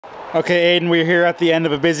Okay, Aiden, we're here at the end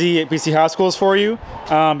of a busy BC High Schools for you.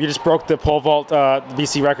 You just broke the pole vault, the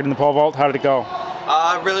BC record in the pole vault. How did it go?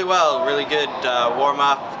 Really well, really good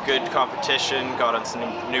warm-up, good competition, got on some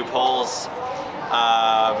new poles.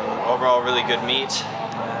 Overall, really good meet.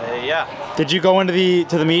 Yeah. Did you go into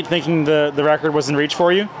the meet thinking the record was in reach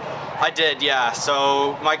for you? I did, yeah.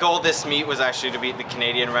 So my goal this meet was actually to beat the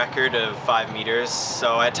Canadian record of 5 meters.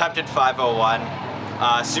 So I attempted 5:01.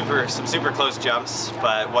 Some super close jumps,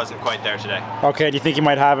 but wasn't quite there today. Okay, do you think you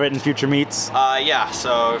might have it in future meets? Yeah,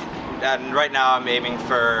 so and right now I'm aiming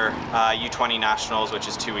for U20 Nationals, which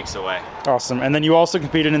is 2 weeks away. Awesome. And then you also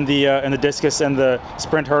competed in the discus and the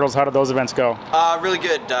sprint hurdles. How did those events go? Really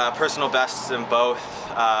good. Personal bests in both.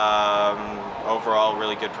 Overall,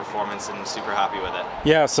 really good performance and super happy with it.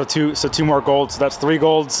 Yeah, so two more golds. So that's 3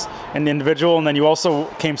 golds in the individual, and then you also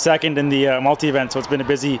came second in the multi-event. So it's been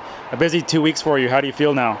a busy 2 weeks for you. How do you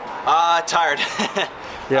feel now? Tired.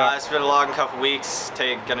 Yeah. It's been a long couple weeks.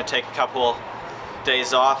 Gonna take a couple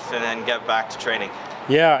days off and then get back to training.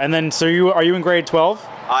 Yeah, and then so are you in grade 12?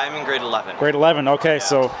 I'm in grade 11. Grade 11. Okay, yeah.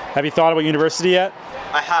 So have you thought about university yet?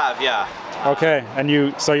 I have, yeah. Okay,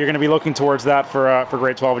 and so you're going to be looking towards that for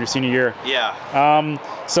grade 12 in your senior year. Yeah.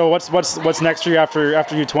 So what's next year after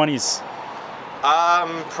U20s?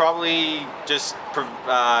 Probably just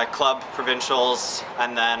club provincials,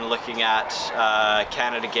 and then looking at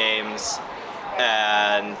Canada Games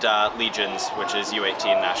and Legions, which is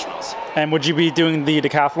U18 Nationals. And would you be doing the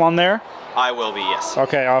decathlon there? I will be, yes.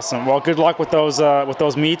 Okay, awesome. Well, good luck with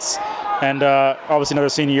those meets, and obviously another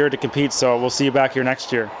senior year to compete. So we'll see you back here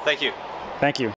next year. Thank you. Thank you.